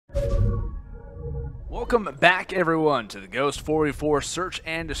Welcome back, everyone, to the Ghost 4v4 Search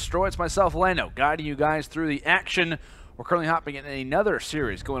and Destroy. It's myself, Lano, guiding you guys through the action. We're currently hopping in another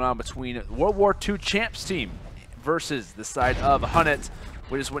series going on between World War II Champs Team versus the side of hunnit.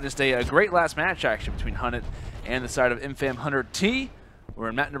 We just witnessed a great last match action between hunnit and the side of Infam Hunter T. We're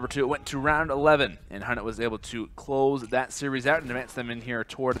in map number 2. It went to round 11, and hunnit was able to close that series out and advance them in here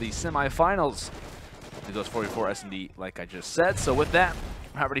toward the semifinals. The Ghost 4v4 S&D, like I just said. So with that,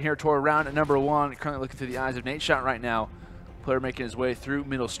 we're already here toward round number 1. Currently looking through the eyes of Nadeshot right now. Player making his way through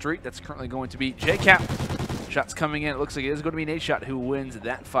middle street. That's currently going to be JCap. Shots coming in. It looks like it is going to be Nadeshot who wins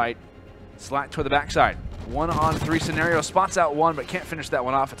that fight. Slack toward the backside. 1-on-3 scenario. Spots out one, but can't finish that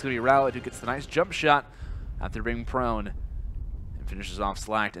one off. It's going to be Rowlett who gets the nice jump shot after being prone. And finishes off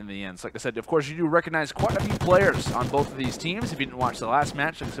Slacked in the end. So like I said, of course, you do recognize quite a few players on both of these teams. If you didn't watch the last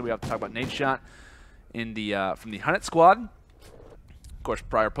match, like I said, we have to talk about Nadeshot in the from the hunnit squad. Of course,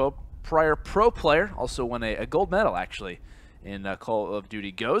 prior pro player, also won a gold medal, actually, in Call of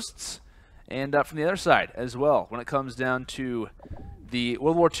Duty Ghosts. And from the other side as well, when it comes down to the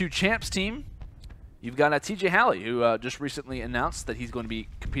World War II Champs team, you've got TJ Halley, who just recently announced that he's going to be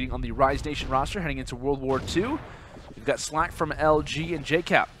competing on the Rise Nation roster heading into World War II. You've got Slack from LG and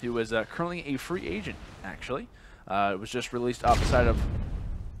JCap, who is currently a free agent, actually. It was just released off the side of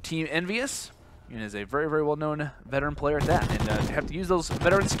Team Envious. And is a very, very well-known veteran player at that. And have to use those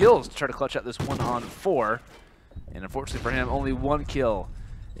veteran skills to try to clutch out this 1-on-4. And unfortunately for him, only 1 kill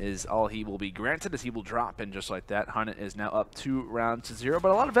is all he will be granted, as he will drop. And just like that, hunnit is now up 2-0.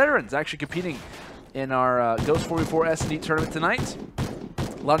 But a lot of veterans actually competing in our Ghost 4v4 S&D tournament tonight.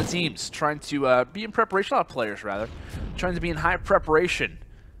 A lot of teams trying to be in preparation, a lot of players rather, trying to be in high preparation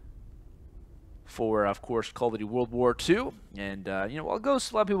for, of course, Call of Duty World War II. And, you know, while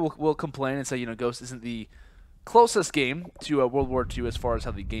Ghost, a lot of people will complain and say, you know, Ghost isn't the closest game to World War II as far as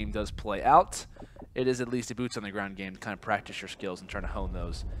how the game does play out. It is at least a boots-on-the-ground game to kind of practice your skills and try to hone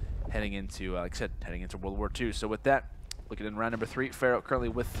those heading into, like I said, heading into World War II. So with that, looking in round number 3, Pharaoh currently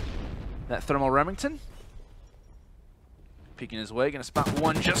with that Thermal Remington. Peeking his way, going to spot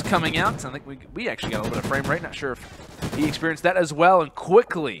one just coming out. I think we actually got a little bit of frame rate. Not sure if he experienced that as well. And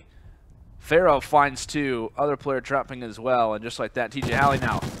quickly, Pharaoh finds 2, other player dropping as well, and just like that, TJ Halley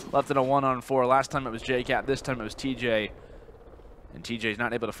now left in a 1-on-4. Last time it was JCap, this time it was TJ, and TJ's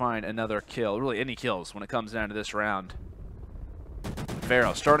not able to find another kill, really any kills when it comes down to this round.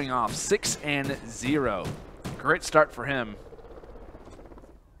 Pharaoh starting off 6-0. Great start for him,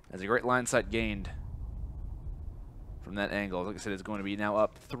 as a great line sight gained from that angle. Like I said, it's going to be now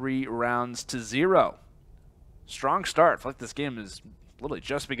up 3-0. Strong start. I feel like this game is literally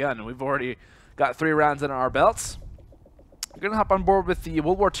just begun, and we've already got 3 rounds under our belts. We're going to hop on board with the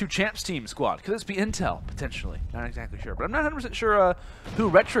World War II Champs Team squad. Could this be Intel, potentially? Not exactly sure, but I'm not 100% sure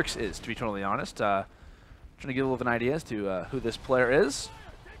who Retrix is, to be totally honest. Trying to get a little of an idea as to who this player is.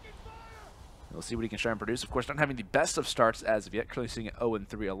 We'll see what he can try and produce. Of course, not having the best of starts as of yet. Currently sitting at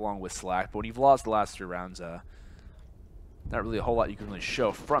 0-3 along with Slack, but when you've lost the last 3 rounds, not really a whole lot you can really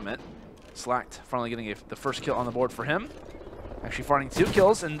show from it. Slacked finally getting the first kill on the board for him. Actually finding 2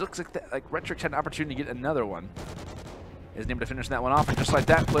 kills, and looks like Retrix had an opportunity to get another one. Isn't able to finish that one off, and just like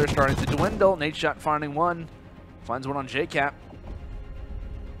that, player starting to dwindle. Nadeshot finding one. Finds one on JCap.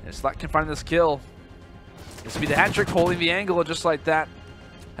 And Slack can find this kill. This will be the hat trick, holding the angle, and just like that.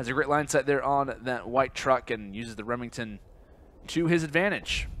 Has a great line set there on that white truck, and uses the Remington to his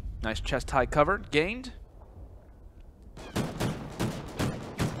advantage. Nice chest high cover, gained.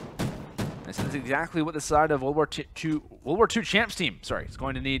 This is exactly what the side of World War II Champs team, is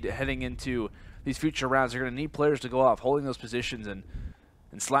going to need heading into these future rounds. They're going to need players to go off, holding those positions, and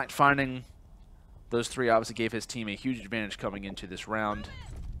Slack finding those 3 obviously gave his team a huge advantage coming into this round,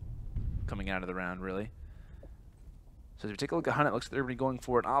 coming out of the round, really. So if you take a look at hunnit, looks like they're going to be going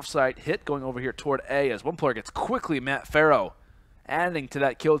for an offside hit, going over here toward A, as one player gets quickly Matt Pharaoh, adding to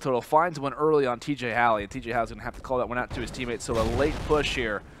that kill total, finds one early on TJ Halley, and TJ Halley's going to have to call that one out to his teammates, so a late push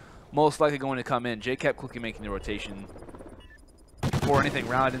here. Most likely going to come in. JCap quickly making the rotation. Before anything,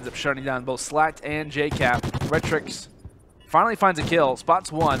 Rowlett ends up shutting down both Slacked and JCap. Retrix finally finds a kill,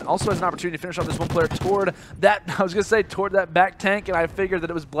 spots one. Also has an opportunity to finish off this one player toward that, I was going to say, toward that back tank, and I figured that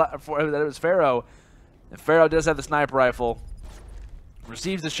it was Pharaoh. And Pharaoh does have the sniper rifle.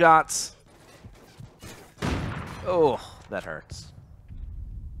 Receives the shots. Oh, that hurts.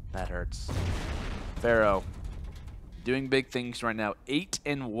 That hurts. Pharaoh doing big things right now.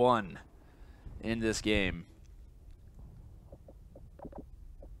 8-1 in this game.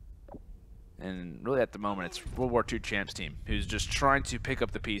 And really at the moment, it's World War II Champs team who's just trying to pick up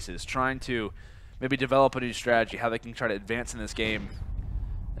the pieces, trying to maybe develop a new strategy, how they can try to advance in this game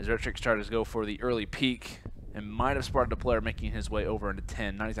as Retrix tried to go for the early peek and might have spotted a player making his way over into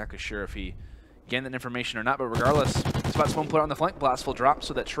 10. Not exactly sure if he gained that information or not, but regardless, spots one player on the flank. Blastful drop,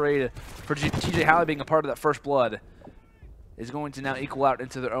 so that trade for TJ Halley being a part of that first blood is going to now equal out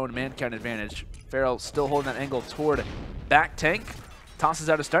into their own man count advantage. Farrell still holding that angle toward back tank. Tosses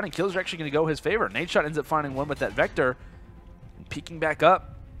out a stun, and kills are actually going to go his favor. Nadeshot ends up finding one with that Vector and peeking back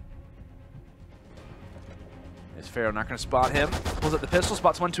up. Is Farrell not going to spot him? Pulls up the pistol,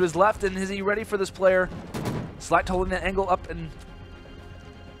 spots one to his left, and is he ready for this player? Slight holding that angle up, and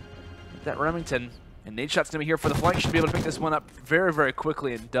that Remington. And Nadeshot's going to be here for the flank. Should be able to pick this one up very, very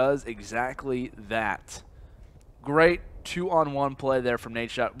quickly, and does exactly that. Great 2-on-1 play there from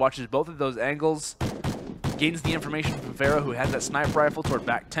Nadeshot. Watches both of those angles. Gains the information from Farrell, who has that sniper rifle toward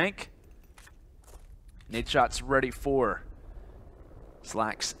back tank. Nadeshot's ready for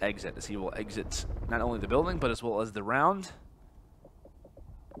Slack's exit, as he will exit not only the building, but as well as the round.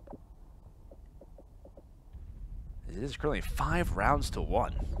 It is currently 5 rounds to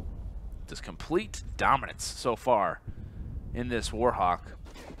 1. Just complete dominance so far in this Warhawk.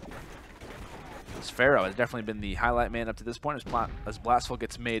 Farrell has definitely been the highlight man up to this point as Blastful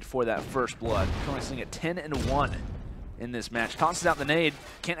gets made for that first blood. Currently sitting at 10-1 in this match. Tosses out the nade.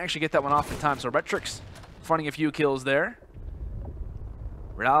 Can't actually get that one off in time, so Retrix finding a few kills there.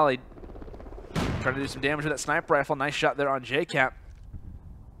 Rally trying to do some damage with that sniper rifle. Nice shot there on JCap.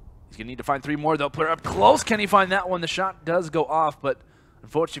 He's going to need to find 3 more, though. Player up close. Can he find that one? The shot does go off, but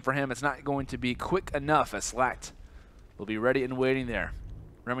unfortunately for him, it's not going to be quick enough, as Slacked will be ready and waiting there.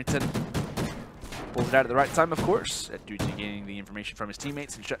 Remington pulls it out at the right time, of course, due to gaining the information from his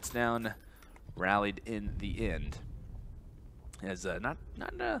teammates, and shuts down Rallied in the end. As not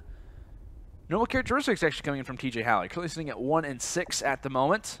normal characteristics actually coming in from TJ Halley. Currently sitting at 1-6 at the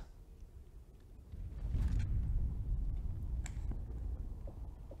moment.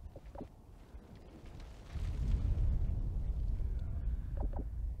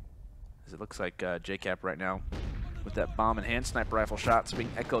 As it looks like JCap right now with that bomb in hand. Sniper rifle shots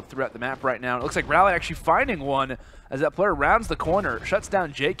being echoed throughout the map right now. It looks like Rally actually finding one as that player rounds the corner, shuts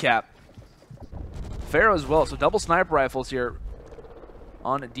down JCap. Farrell as well, so double sniper rifles here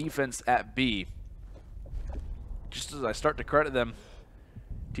on defense at B. Just as I start to credit them,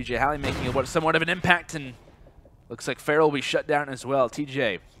 TJ Halley making somewhat of an impact, and looks like Farrell will be shut down as well.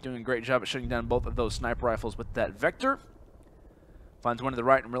 TJ doing a great job at shutting down both of those sniper rifles with that Vector. Finds one to the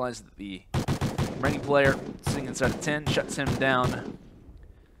right and realizes that the remaining player sitting inside of 10 shuts him down,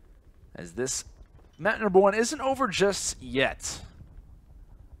 as this map number 1 isn't over just yet.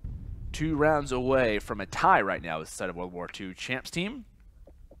 2 rounds away from a tie right now with the side of World War II Champs team.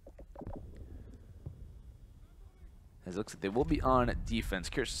 As it looks like they will be on defense.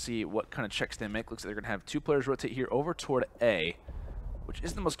 Curious to see what kind of checks they make. Looks like they're going to have 2 players rotate here over toward A, which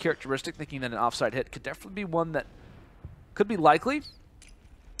is the most characteristic, thinking that an offside hit could definitely be one that could be likely.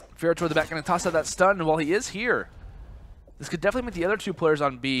 Farrell toward the back, going to toss out that stun, and while he is here, this could definitely make the other 2 players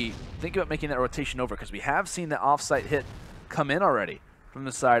on B think about making that rotation over, because we have seen that offside hit come in already from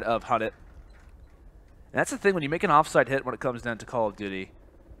the side of hunnit. And that's the thing, when you make an offside hit when it comes down to Call of Duty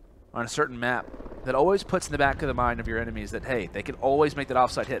on a certain map, that always puts in the back of the mind of your enemies that, hey, they can always make that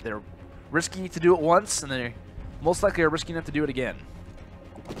offside hit. They're risky to do it once, and they most likely are risky enough to do it again.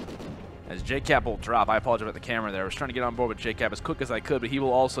 As JCap will drop. I apologize about the camera there. I was trying to get on board with JCap as quick as I could, but he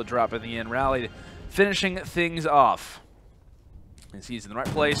will also drop in the end. Rallied, finishing things off. As he's in the right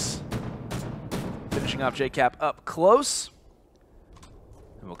place. Finishing off JCap up close.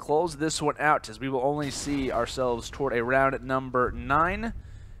 And we'll close this one out, as we will only see ourselves toward a round at number 9. Like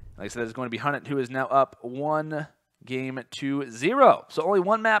I said, it's going to be hunnit, who is now up 1 game to 0. So only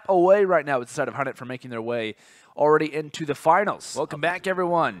 1 map away right now with the side of hunnit from making their way already into the finals. Welcome back,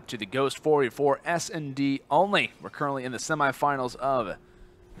 everyone, to the Ghost 4v4 S&D only. We're currently in the semifinals of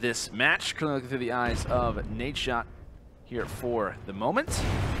this match. Currently looking through the eyes of Nadeshot here for the moment,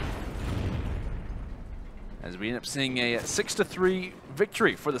 as we end up seeing a 6-3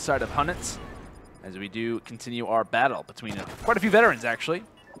 victory for the side of hunnit, as we do continue our battle between quite a few veterans, actually.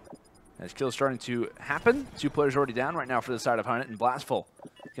 As kills starting to happen. 2 players already down right now for the side of hunnit, and Blastful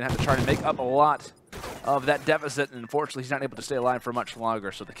going to have to try to make up a lot of that deficit, and unfortunately he's not able to stay alive for much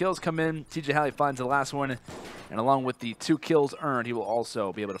longer. So the kills come in. TJ Halley finds the last one, and along with the 2 kills earned, he will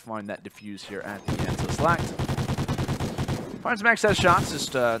also be able to find that defuse here at the end. So Slacked finds some access shots.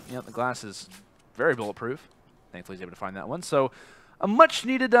 Just the glass is very bulletproof. Thankfully he's able to find that one. So a much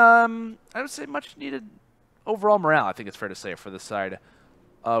needed, I would say much needed overall morale, I think it's fair to say, for the side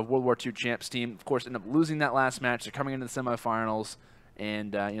of World War II Champs team. Of course, end up losing that last match. They're coming into the semifinals,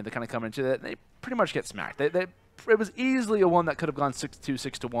 and they kind of come into that. They pretty much get smacked. They was easily a one that could have gone 6-2,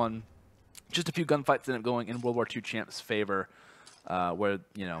 6-1. Just a few gunfights ended up going in World War II Champs' favor, where,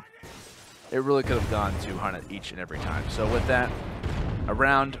 you know, it really could have gone to hunnit each and every time. So with that, a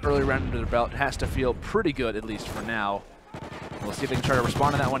round, early round under the belt has to feel pretty good, at least for now. We'll see if they can try to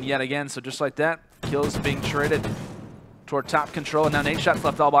respond to that one yet again. So just like that, kills being traded toward top control. And now Nadeshot's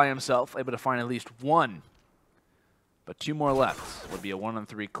left all by himself, able to find at least one. But 2 more left. Would be a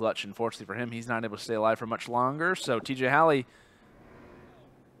 1-on-3 clutch. Unfortunately for him, he's not able to stay alive for much longer. So TJ Halley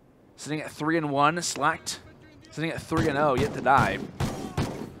sitting at 3-1, slacked. Sitting at 3-0, yet to die.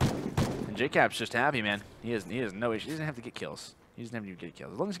 And JCap's just happy, man. He has no issue. He doesn't have to get kills. He doesn't have to get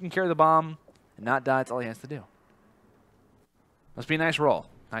kills. As long as he can carry the bomb and not die, that's all he has to do. Must be a nice roll.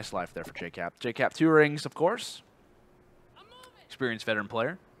 Nice life there for JCap. JCap 2 rings, of course. Experienced veteran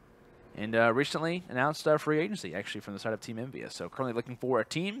player. And recently announced free agency, actually, from the side of Team Envious. So currently looking for a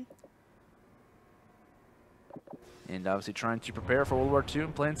team. And obviously trying to prepare for World War II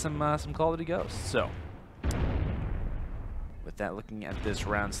and playing some Call of Duty Ghosts. So with that, looking at this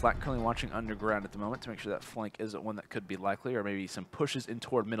round, Slack currently watching underground at the moment to make sure that flank isn't one that could be likely, or maybe some pushes in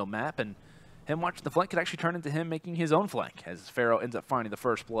toward middle map. And him watching the flank could actually turn into him making his own flank, as Pharaoh ends up finding the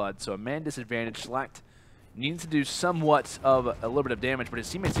first blood. So a man disadvantage. Slack needs to do somewhat of a little bit of damage, but his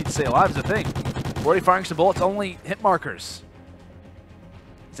teammates need to stay alive is the thing. Already firing some bullets, only hit markers.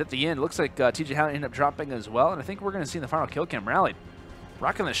 He's at the end. Looks like TJ Halley ended up dropping as well, and I think we're going to see in the final kill cam rallied.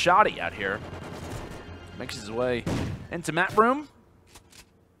 Rocking the shoddy out here. Makes his way into map room.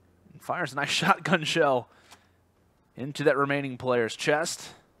 And fires a nice shotgun shell into that remaining player's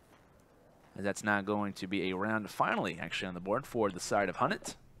chest. And that's now going to be a round finally actually on the board for the side of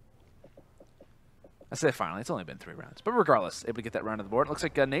hunnit. I say finally, it's only been 3 rounds. But regardless, able to get that round on the board. It looks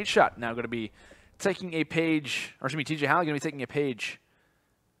like Nadeshot now going to be taking a page, or excuse me, TJ Halley going to be taking a page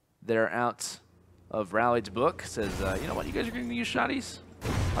there out of Rallied's book. Says, you know what, you guys are going to use shotties?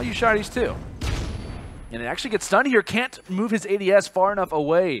 I'll use shotties too. And it actually gets stunned here. Can't move his ADS far enough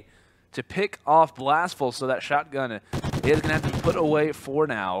away to pick off Blastful, so that shotgun is going to have to be put away for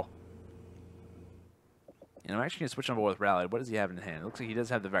now. And I'm actually going to switch on board with Rallied. What does he have in hand? It looks like he does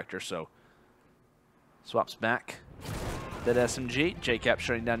have the Vector, so swaps back that SMG. JCap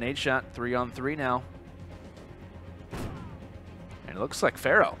shutting down Nadeshot. 3-on-3 now. And it looks like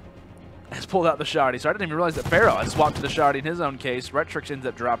Pharaoh has pulled out the shoddy. So I didn't even realize that Pharaoh had swapped to the shoddy in his own case. Retrix ends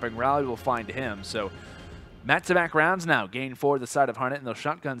up dropping. Rally will find him. So back-to-back rounds now. Gain for the side of hunnit, and those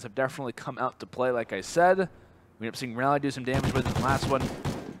shotguns have definitely come out to play, like I said. We end up seeing Rally do some damage with the last one.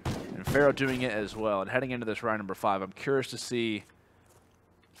 And Pharaoh doing it as well. And heading into this round number 5, I'm curious to see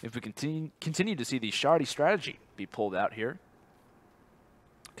if we continue to see the shoddy strategy be pulled out here.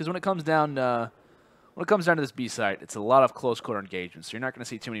 Because when it comes down to this B site, it's a lot of close quarter engagements. So you're not going to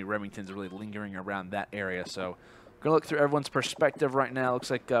see too many Remingtons really lingering around that area. So we're going to look through everyone's perspective right now.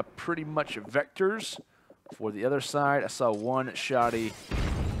 Looks like pretty much vectors for the other side. I saw one shoddy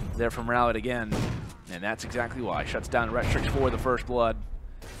there from Rallied again. And that's exactly why. Shuts down Retrix for the first blood.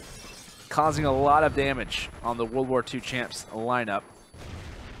 Causing a lot of damage on the World War II Champs lineup.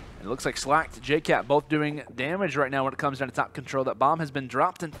 And it looks like Slack to JCap both doing damage right now when it comes down to top control. That bomb has been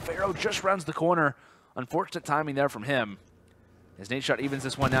dropped, and Pharaoh just rounds the corner. Unfortunate timing there from him. As Nadeshot evens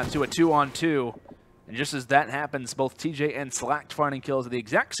this one out to a 2-on-2. And just as that happens, both TJ and Slack finding kills at the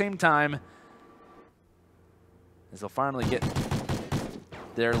exact same time. As they'll finally get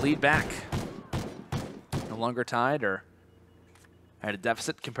their lead back. No longer tied or at a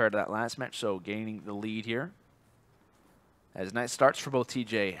deficit compared to that last match, so gaining the lead here. As night starts for both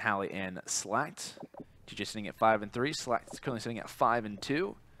TJ, Halley, and Slack. TJ sitting at 5-3. Slack is currently sitting at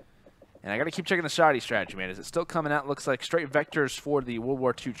 5-2. And I got to keep checking the shoddy strategy, man. Is it still coming out? Looks like straight vectors for the World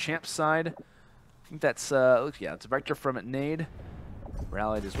War II Champs side. I think that's, yeah, it's a vector from Nade.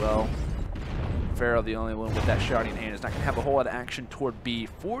 Rallied as well. Pharaoh, the only one with that shoddy in hand, is not going to have a whole lot of action toward B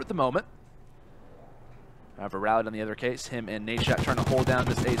for the moment. However, Rallied on the other case, him and Nadeshot trying to hold down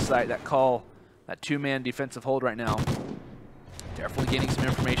this A site. That call, that 2-man defensive hold right now. Definitely gaining some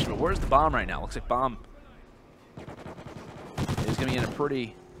information, but where's the bomb right now? Looks like bomb is going to be in a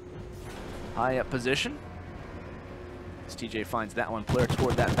pretty high up position. As TJ finds that one player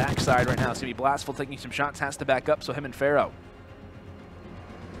toward that backside right now. It's going to be Blastful taking some shots, has to back up, so him and Pharaoh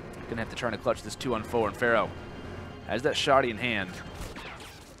going to have to try to clutch this 2-on-4, and Pharaoh has that shoddy in hand.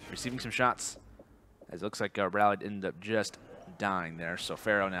 Receiving some shots, as it looks like Rallied ended up just dying there, so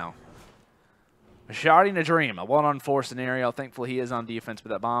Pharaoh now. A shoddy in a dream, a 1-on-4 scenario. Thankfully he is on defense, but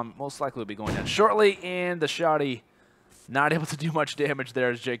that bomb most likely will be going down shortly, and the shoddy not able to do much damage there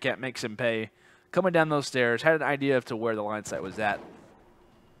as JCap makes him pay. Coming down those stairs, had an idea of to where the line sight was at.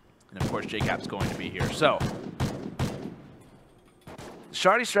 And of course JCap's going to be here. So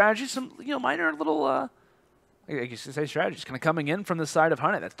shoddy strategy, some minor little I guess you say strategies kind of coming in from the side of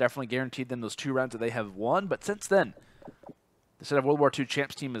hunnit. That's definitely guaranteed them those 2 rounds that they have won. But since then, the set of World War II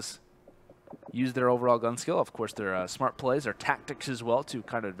Champs team has used their overall gun skill, of course, their smart plays, their tactics as well, to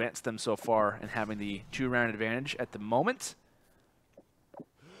kind of advance them so far and having the 2-round advantage at the moment.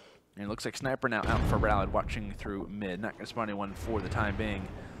 And it looks like Sniper now out for Rallied, watching through mid. Not going to spawn anyone for the time being.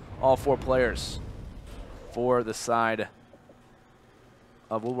 All 4 players for the side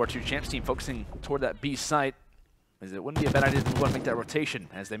of World War II Champs team focusing toward that B site. As it wouldn't be a bad idea to want to make that rotation.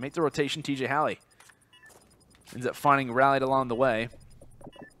 As they make the rotation, TJ Halley ends up finding Rallied along the way.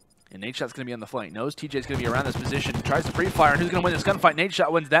 And Nadeshot's going to be on the flank. Knows TJ's going to be around this position. Tries to pre-fire. And who's going to win this gunfight?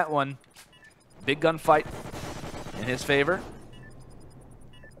 Nadeshot wins that one. Big gunfight in his favor.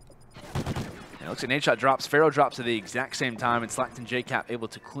 And it looks like Nadeshot drops. Pharaoh drops at the exact same time. And Slacked and JCap able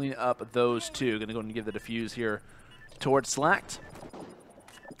to clean up those 2. Going to go and give the defuse here towards Slacked.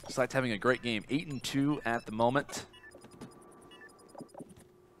 Slacked having a great game. 8-2 at the moment.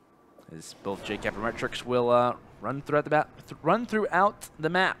 As both JCap and Retrix will run throughout the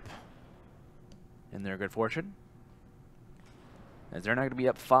map. In their good fortune, as they're now going to be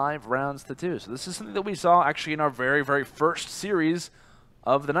up 5 rounds to 2. So this is something that we saw actually in our very, very first series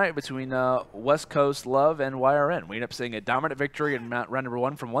of the night between West Coast Love and YRN. We end up seeing a dominant victory in round number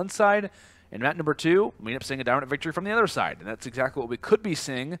 1 from one side, and round number 2, we end up seeing a dominant victory from the other side. And that's exactly what we could be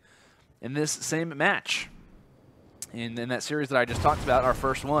seeing in this same match. In that series that I just talked about, our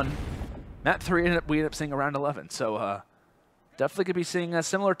first one, map 3, we ended up seeing around 11. So definitely could be seeing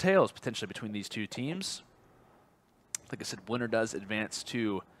similar tales potentially between these 2 teams. Like I said, winner does advance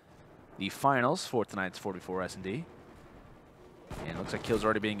to the finals for tonight's 4v4 S&D. And it looks like kills are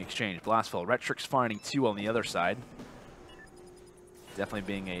already being exchanged. Blastful, Retrix finding 2 on the other side. Definitely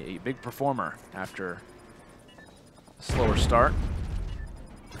being a big performer after a slower start.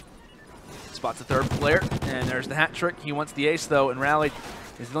 Spots the 3rd player, and there's the hat trick. He wants the ace though, and Rallied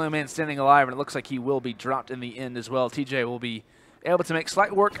is the only man standing alive, and it looks like he will be dropped in the end as well. TJ will be able to make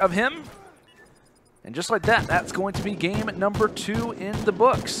slight work of him. And just like that, that's going to be game number 2 in the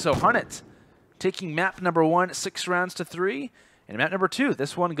books. So hunnit taking map number 1, 6 rounds to 3. And map number 2,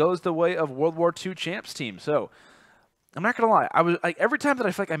 this one goes the way of World War II Champs team. So I'm not going to lie. I was like, every time that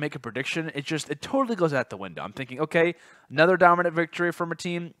I feel like I make a prediction, it totally goes out the window. I'm thinking, okay, another dominant victory from a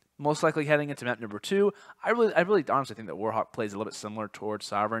team, most likely heading into map number 2. I really honestly think that Warhawk plays a little bit similar towards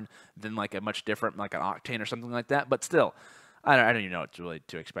Sovereign than like a much different, like an Octane or something like that. But still, I don't even know what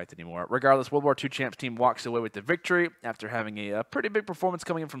to expect anymore. Regardless, World War II Champs team walks away with the victory after having a pretty big performance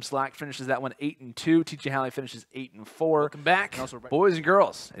coming in from Slack. Finishes that one 8-2. TJ Halley finishes 8-4. Welcome back, boys and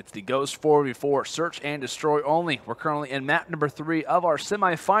girls. It's the Ghost 4v4 Search and Destroy only. We're currently in map number 3 of our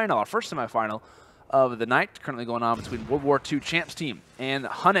semifinal, our first semifinal of the night. Currently going on between World War II Champs team and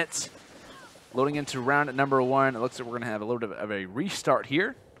hunnit. Loading into round number 1. It looks like we're going to have a little bit of a restart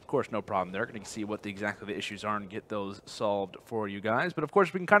here. Of course, no problem there. Going to see what exactly the issues are and get those solved for you guys. But of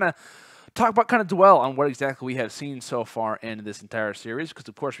course, we can kind of dwell on what exactly we have seen so far in this entire series, because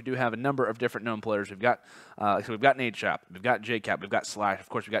of course we do have a number of different known players. We've got we've got Nadeshot, we've got JCap, we've got Slash, of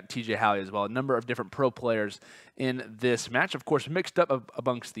course we've got TJ Halley as well. A number of different pro players in this match, of course mixed up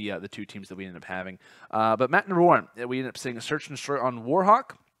amongst the 2 teams that we ended up having. But map number 1, we ended up seeing a Search and Destroy on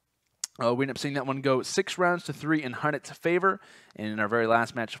Warhawk. We ended up seeing that one go 6 rounds to 3 in hunnit's favor. And in our very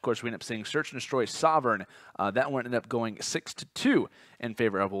last match, of course, we ended up seeing Search and Destroy Sovereign. That one ended up going 6-2 in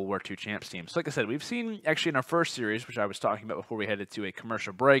favor of World War II Champs team. So like I said, we've seen actually in our first series, which I was talking about before we headed to a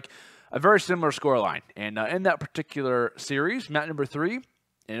commercial break, a very similar scoreline. And in that particular series, map number 3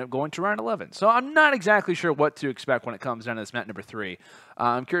 ended up going to round 11. So I'm not exactly sure what to expect when it comes down to this map number 3.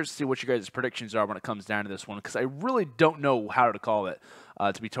 I'm curious to see what you guys' predictions are when it comes down to this one, because I really don't know how to call it,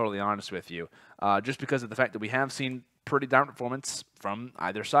 to be totally honest with you, just because of the fact that we have seen pretty dominant performance from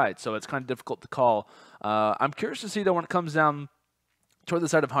either side. So it's kind of difficult to call. I'm curious to see, though, when it comes down toward the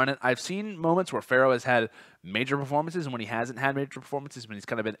side of hunnit, I've seen moments where Pharaoh has had major performances, and when he hasn't had major performances, when he's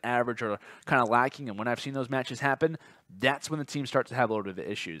kind of been average or kind of lacking, and when I've seen those matches happen, that's when the team starts to have a little bit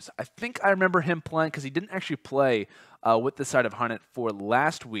of issues. I think I remember him playing, because he didn't actually play with the side of hunnit for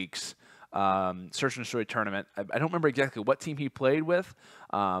last week's Search and Destroy tournament. I don't remember exactly what team he played with,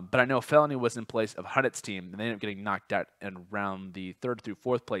 but I know Felony was in place of hunnit's team, and they ended up getting knocked out in around the 3rd through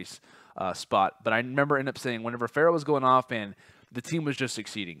 4th place spot. But I remember ended up saying whenever Pharaoh was going off, and the team was just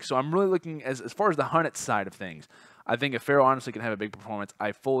succeeding. So I'm really looking, as far as the hunnit side of things, I think if Pharaoh honestly can have a big performance,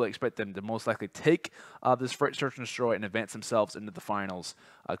 I fully expect them to most likely take this Search and Destroy and advance themselves into the finals,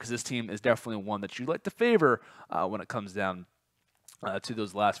 because this team is definitely one that you like to favor when it comes down to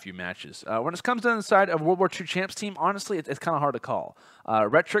those last few matches. When it comes down the side of World War II Champs team, honestly, it's kind of hard to call.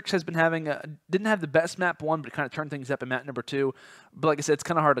 Retrix has been having, didn't have the best map 1, but kind of turned things up in map number 2. But like I said, it's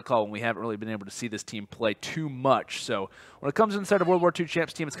kind of hard to call when we haven't really been able to see this team play too much. So when it comes inside of World War II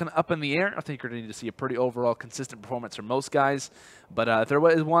Champs team, it's kind of up in the air. I think you're going to need to see a pretty overall consistent performance from most guys. But if there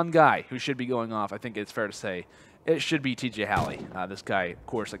is one guy who should be going off, I think it's fair to say it should be TJ Halley. This guy, of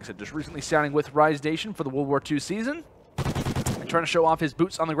course, like I said, just recently signing with Rise Nation for the World War II season. Trying to show off his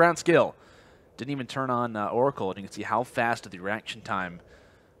boots on the ground skill. Didn't even turn on Oracle, and you can see how fast of the reaction time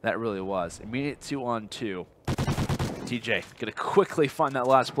that really was. Immediate 2-on-2. TJ gonna quickly find that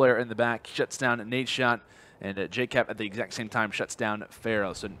last player in the back, shuts down Nate Shot, and JCap at the exact same time shuts down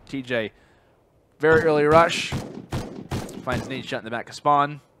Pharaoh. So TJ, very early rush, finds Nate Shot in the back of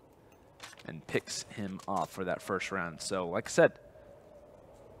spawn, and picks him off for that first round. So like I said,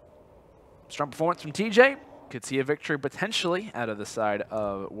 strong performance from TJ. Could see a victory potentially out of the side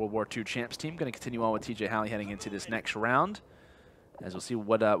of World War II Champs team. Going to continue on with TJ Halley heading into this next round. As we'll see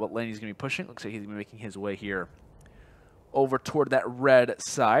what lane he's going to be pushing. Looks like he's going to be making his way here over toward that red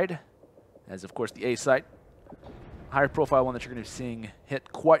side. As, of course, the A site. Higher profile one that you're going to be seeing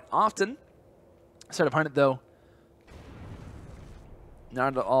hit quite often. Side of hunnit, though,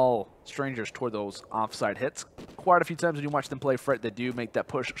 not at all strangers toward those offside hits. Quite a few times when you watch them play Fret, they do make that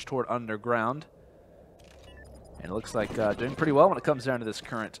push toward underground. And it looks like doing pretty well when it comes down to this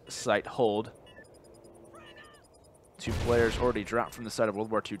current site hold. 2 players already dropped from the side of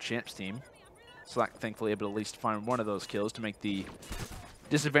World War II Champs team. Slack thankfully able to at least find one of those kills to make the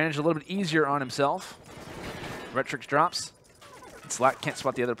disadvantage a little bit easier on himself. Retrix drops. And Slack can't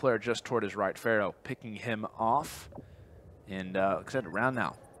spot the other player just toward his right. Pharaoh picking him off. And like I said, around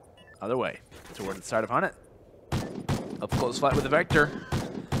now. Other way, toward the side of hunnit. Up close fight with the Vector.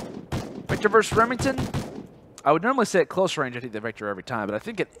 Vector versus Remington. I would normally say at close range, I take the Vector every time, but I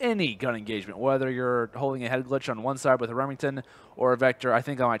think at any gun engagement, whether you're holding a head glitch on one side with a Remington or a Vector, I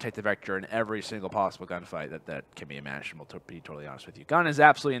think I might take the Vector in every single possible gunfight that can be imaginable, to be totally honest with you. Gun is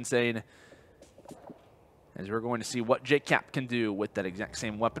absolutely insane, as we're going to see what JCap can do with that exact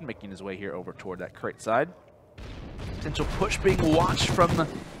same weapon, making his way here over toward that crate side. Potential push being watched from, I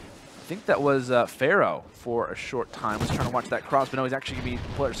think that was Pharaoh for a short time. Was trying to watch that cross, but no, he's actually going to be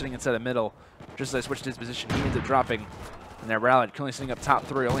player sitting inside the middle. Just as I switched his position, he ends up dropping. And that rallied, currently sitting up top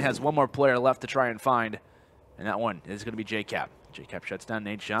 3. Only has one more player left to try and find. And that one is going to be JCap. JCap shuts down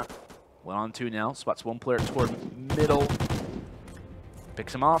Nate Shot. 1-on-2 now. Spots one player toward middle.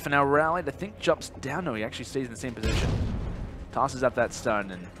 Picks him off, and now rallied. I think jumps down. No, he actually stays in the same position. Tosses up that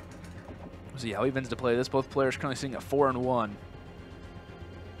stun, and we'll see how he wins to play this. Both players currently sitting at 4-1.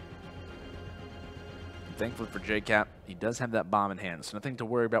 Thankfully for JCap, he does have that bomb in hand, so nothing to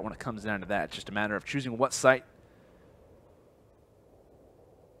worry about when it comes down to that. It's just a matter of choosing what site.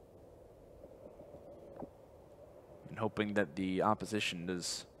 And hoping that the opposition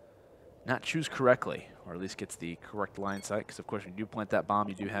does not choose correctly, or at least gets the correct line site, because of course when you do plant that bomb,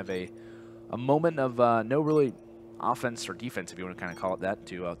 you do have a moment of no really offense or defense, if you want to kind of call it that,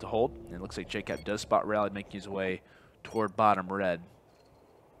 to hold. And it looks like JCap does spot Rallied making his way toward bottom red.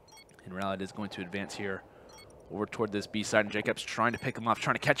 And Rallied is going to advance here over toward this B side, and JCap's trying to pick him off,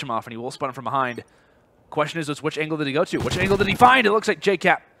 trying to catch him off, and he will spot him from behind. Question is which angle did he go to? Which angle did he find? It looks like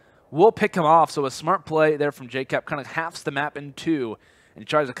JCap will pick him off, so a smart play there from JCap, kind of halves the map in 2, and he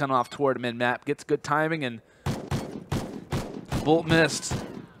tries to come off toward mid-map, gets good timing, and bolt missed.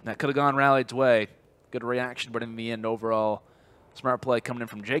 That could have gone Rallied's way. Good reaction, but in the end, overall, smart play coming in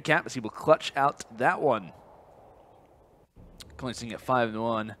from JCap as he will clutch out that one. Currently sitting at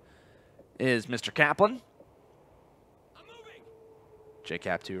 5-1 is Mr. Kaplan.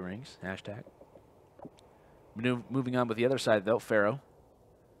 JCap 2 rings, hashtag. Moving on with the other side, though, Pharaoh.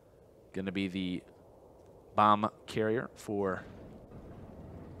 Going to be the bomb carrier for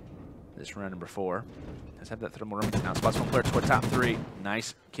this round number 4. Let's have that thermal room now. Spots one player toward top 3.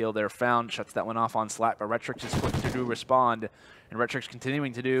 Nice kill there found. Shuts that one off on Slack, but Retrix is quick to respond. And Retrix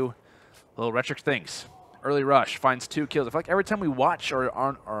continuing to do little Retrix things. Early rush, finds 2 kills. I feel like every time we watch or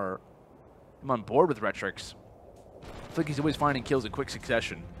I'm on board with Retrix, I feel like he's always finding kills in quick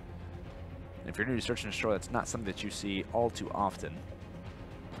succession. And if you're new to Search and Destroy, that's not something that you see all too often.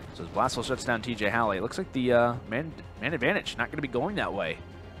 So as Blasphel shuts down TJ Halley, it looks like the man advantage not going to be going that way.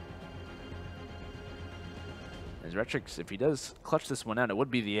 As Retrix, if he does clutch this one out, it would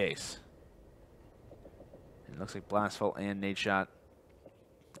be the ace. And it looks like Blasphel and Nate Shot,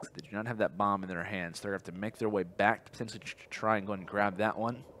 they do not have that bomb in their hands. They're going to have to make their way back to potentially try and go and grab that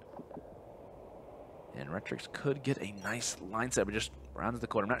one. And Retrix could get a nice line set, but just rounds the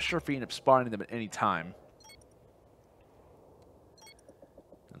corner. I'm not sure if he ends up spotting them at any time.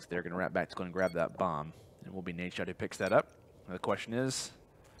 Looks they're going to wrap back to go and grab that bomb. And will be Nadeshot who picks that up. Now the question is,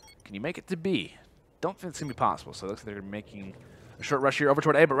 can you make it to B? Don't think it's going to be possible. So it looks like they're making a short rush here over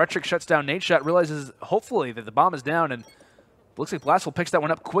toward A, but Retrick shuts down Nadeshot, realizes hopefully that the bomb is down, and looks like Blastful picks that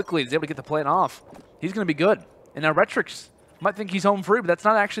one up quickly. He's able to get the plant off. He's going to be good. And now Retrick might think he's home free, but that's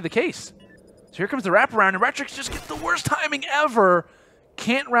not actually the case. So here comes the wraparound, and Retrick just gets the worst timing ever.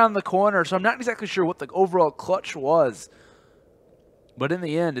 Can't round the corner, so I'm not exactly sure what the overall clutch was. But in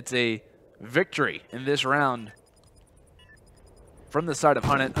the end, it's a victory in this round from the side of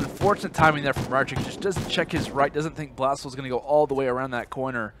Hunnit. Unfortunate timing there from Retrick. Just doesn't check his right, doesn't think Blastful's going to go all the way around that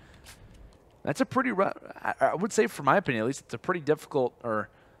corner. That's a pretty, I would say, for my opinion at least, it's a pretty difficult or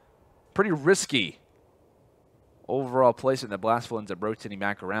pretty risky overall placement that Blastful ends up rotating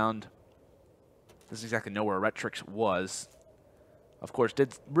back around. Doesn't exactly know where Retrick was. Of course,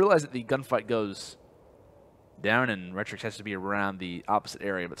 did realize that the gunfight goes down and Retrick has to be around the opposite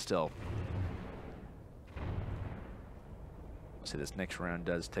area, but still. So this next round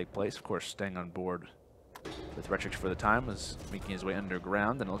does take place. Of course, staying on board with Retrick for the time, was making his way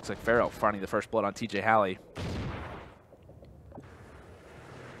underground, and it looks like Pharaoh finding the first blood on TJ Halley.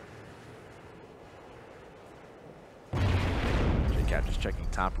 JCap just checking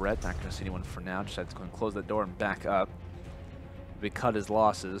top red, not going to see anyone for now, just had to go and close that door and back up. Maybe cut his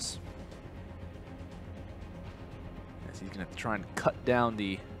losses. As he's going to try and cut down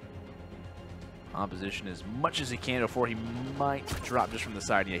the opposition as much as he can before he might drop just from the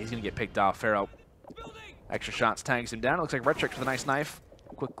side. Yeah, he's going to get picked off. Pharaoh, extra shots, tags him down. It looks like Retrick with a nice knife.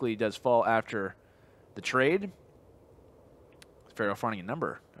 Quickly does fall after the trade. Pharaoh finding a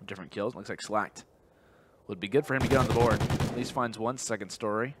number of different kills. Looks like Slacked would be good for him to get on the board. At least finds one second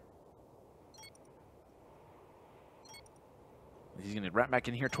story. He's going to wrap back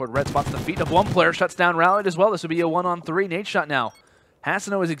in here toward red. Spots the feet of one player. Shuts down Rallied as well. This will be a 1-on-3. Nadeshot now has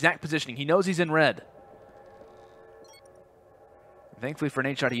to know his exact positioning. He knows he's in red. Thankfully for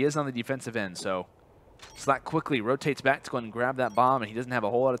Nadeshot, he is on the defensive end. So Slack quickly rotates back to go and grab that bomb, and he doesn't have a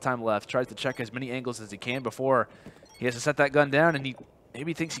whole lot of time left. Tries to check as many angles as he can before he has to set that gun down, and he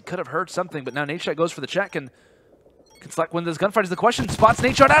maybe thinks he could have heard something, but now Nadeshot goes for the check, and can Slack win this gunfight is the question. Spots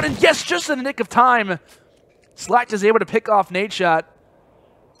Nadeshot out, and yes, just in the nick of time, Slack is able to pick off Nadeshot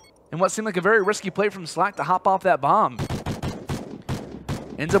in what seemed like a very risky play from Slack to hop off that bomb.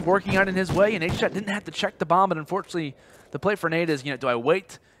 Ends up working out in his way, and Nadeshot didn't have to check the bomb, but unfortunately, the play for Nade is, do I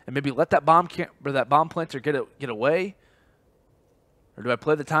wait and maybe let that bomb planter get away? Or do I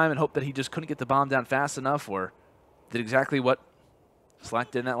play the time and hope that he just couldn't get the bomb down fast enough, or did exactly what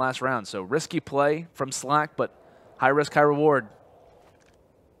Slack did in that last round? So risky play from Slack, but high risk, high reward.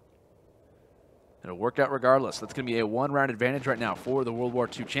 It'll work out regardless. That's going to be a one-round advantage right now for the World War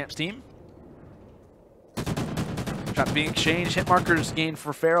II Champs team. Shots being exchanged. Hit markers gained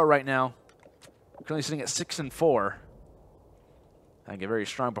for Pharaoh right now. Currently sitting at 6-4. I think a very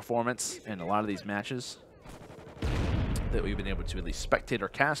strong performance in a lot of these matches that we've been able to at least spectate or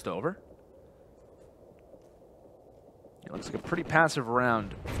cast over. It looks like a pretty passive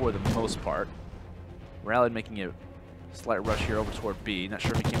round for the most part. Rallied making a slight rush here over toward B. Not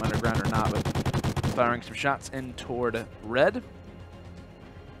sure if he came underground or not, but firing some shots in toward red.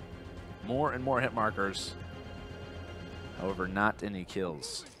 More and more hit markers. However, not any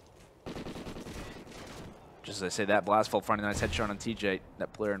kills. Just as I say that, Blastful finding a nice headshot on TJ.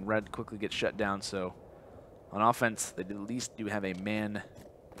 That player in red quickly gets shut down. So on offense, they at least do have a man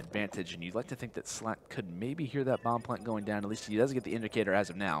advantage. And you'd like to think that Slack could maybe hear that bomb plant going down. At least he doesn't get the indicator as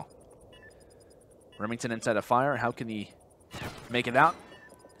of now. Remington inside a fire. How can he make it out?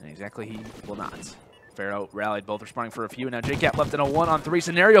 And exactly, he will not. Pharaoh Rallied, both responding for a few. Now JCap left in a 1-on-3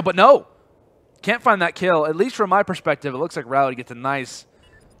 scenario, but no! Can't find that kill. At least from my perspective, it looks like Rallied gets a nice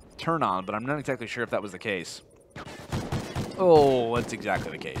turn on, but I'm not exactly sure if that was the case. Oh, that's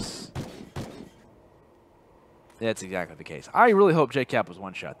exactly the case. That's exactly the case. I really hope JCap was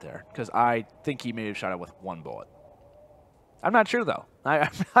one shot there, because I think he may have shot it with one bullet. I'm not sure, though.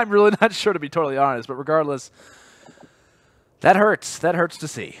 I'm really not sure, to be totally honest, but regardless, that hurts. That hurts to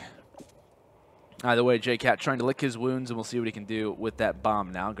see. Either way, JCap trying to lick his wounds, and we'll see what he can do with that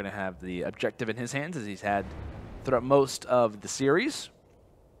bomb now. Going to have the objective in his hands, as he's had throughout most of the series.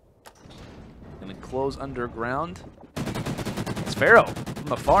 Going to close underground. It's Pharaoh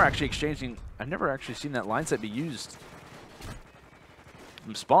from afar actually exchanging. I've never actually seen that line set be used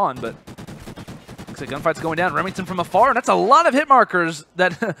from spawn, but looks like gunfight's going down. Remington from afar, and that's a lot of hit markers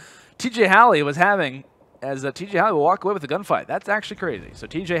that TJ Halley was having, as TJ Halley will walk away with the gunfight. That's actually crazy. So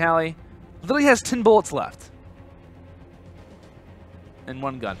TJ Halley literally has 10 bullets left. And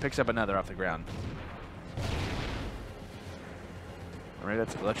one gun. Picks up another off the ground. Or maybe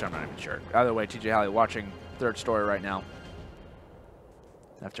that's a glitch, I'm not even sure. Either way, TJ Halley watching third story right now.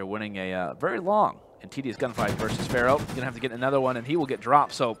 After winning a very long and tedious gunfight versus Pharaoh. He's going to have to get another one, and he will get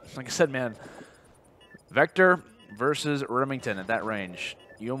dropped. So, like I said, man, Vector versus Remington at that range.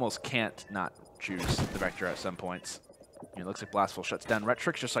 You almost can't not choose the Vector at some points. It looks like Blastful shuts down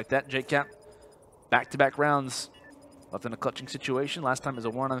Retrix just like that. JCap, back-to-back rounds. Left in a clutching situation. Last time it was a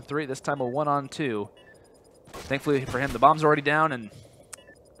 1-on-3. This time a 1-on-2. Thankfully for him, the bomb's already down, and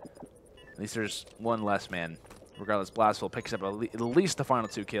at least there's one less man. Regardless, Blastful picks up at least the final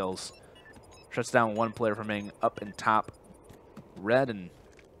 2 kills. Shuts down one player from being up and top red and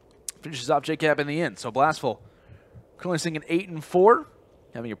finishes off JCap in the end. So Blastful currently sitting at 8-4,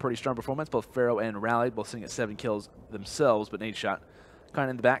 having a pretty strong performance. Both Pharaoh and Rallied both sitting at 7 kills themselves, but Nade shot kind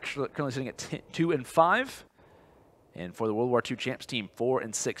of in the back, currently sitting at 2-5. And for the World War II Champs team,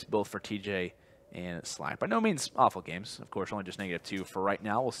 4-6, both for TJ and Slack. By no means awful games. Of course, only just -2 for right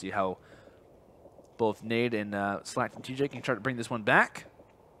now. We'll see how both Nade and Slack and TJ can try to bring this one back.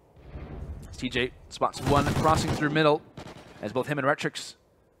 TJ spots one crossing through middle as both him and Retrix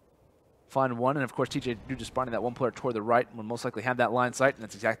find one. And of course, TJ do just spotting that one player toward the right will most likely have that line sight, and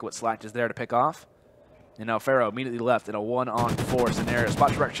that's exactly what Slack is there to pick off. And now Pharaoh immediately left in a 1-on-4 scenario.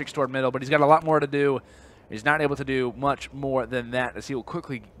 Spots Retrix toward middle, but he's got a lot more to do. He's not able to do much more than that as he will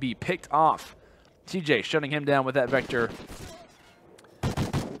quickly be picked off. TJ shutting him down with that Vector.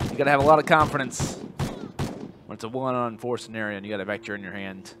 You got to have a lot of confidence when it's a 1-on-4 scenario and you got a Vector in your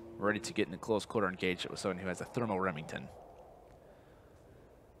hand, ready to get in a close quarter engagement with someone who has a thermal Remington.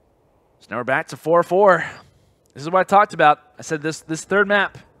 So now we're back to 4-4. This is what I talked about. I said this third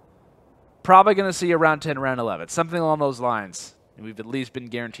map, probably going to see a round 10, round 11, something along those lines. And we've at least been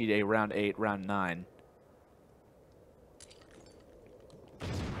guaranteed a round 8, round 9.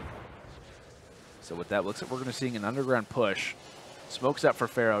 So with that, looks like we're going to see an underground push. Smokes up for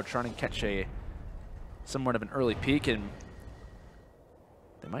Pharaoh, trying to catch somewhat of an early peek, and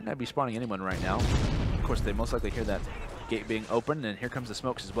they might not be spawning anyone right now. Of course, they most likely hear that gate being open, and here comes the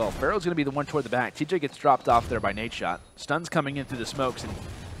smokes as well. Pharaoh's going to be the one toward the back. TJ gets dropped off there by Nade shot. Stun's coming in through the smokes, and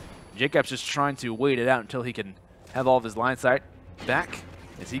Jacob's just trying to wait it out until he can have all of his line sight back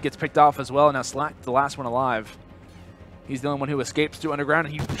as he gets picked off as well. And now Slack, the last one alive. He's the only one who escapes to underground.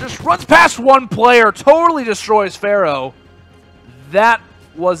 He just runs past one player, totally destroys Pharaoh. That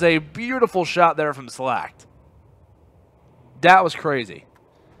was a beautiful shot there from Slack. That was crazy.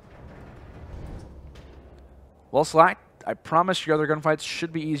 Well, Slack, I promise your other gunfights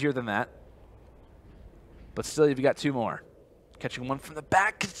should be easier than that. But still, you've got 2 more. Catching one from the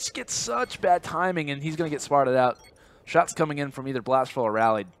back gets such bad timing, and he's going to get spotted out. Shots coming in from either Blastful or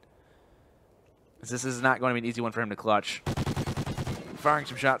Rallied. This is not going to be an easy one for him to clutch. Firing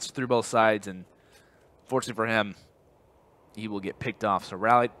some shots through both sides, and fortunately for him, he will get picked off. So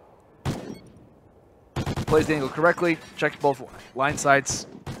Rallied plays the angle correctly, checks both line sights,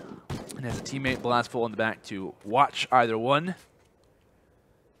 and has a teammate Blastful in the back to watch either one.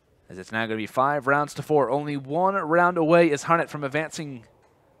 As it's now going to be 5 rounds to 4. Only 1 round away is Hunnit from advancing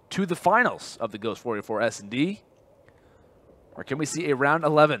to the finals of the Ghost 4v4 S&D. Or can we see a round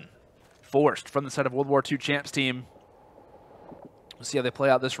 11 forced from the side of World War II Champs team? We'll see how they play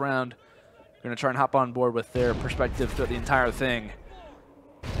out this round. We're going to try and hop on board with their perspective throughout the entire thing.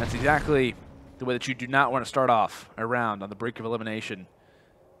 That's exactly the way that you do not want to start off a round on the brink of elimination,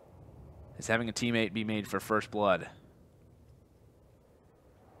 is having a teammate be made for first blood.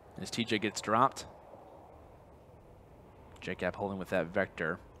 As TJ gets dropped, JCap holding with that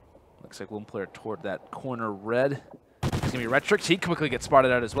Vector. Looks like one player toward that corner red. It's going to be Retrix. He quickly gets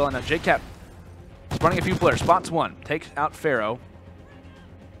spotted out as well. And now JCap spawning a few players. Spots one. Takes out Pharaoh.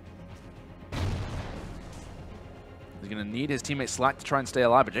 He's going to need his teammate Slack to try and stay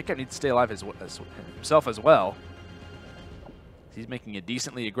alive, but JCap needs to stay alive himself as well. He's making a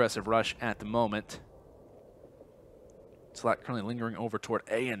decently aggressive rush at the moment. Slack currently lingering over toward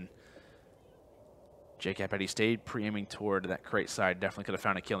A, and JCap, had he stayed pre-aiming toward that crate side, definitely could have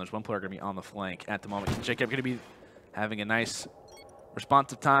found a kill. And there's one player going to be on the flank at the moment. JCap going to be having a nice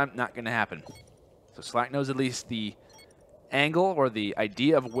responsive time. Not going to happen. So Slack knows at least the angle or the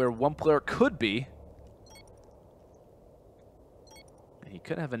idea of where one player could be. He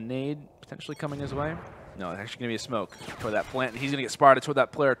could have a nade potentially coming his way. No, it's actually going to be a smoke toward that plant. And he's going to get spotted toward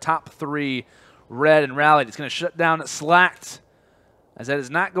that player. Top 3, red and Rallied. It's going to shut down Slacked, as that is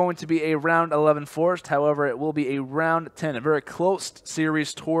not going to be a round 11 forced. However, it will be a round 10, a very close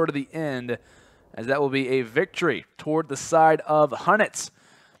series toward the end, as that will be a victory toward the side of Hunnit,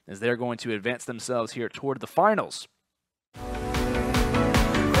 as they're going to advance themselves here toward the finals.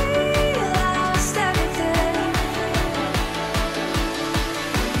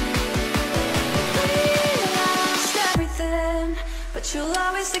 but you'll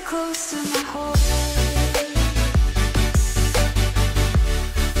always stay close to my heart.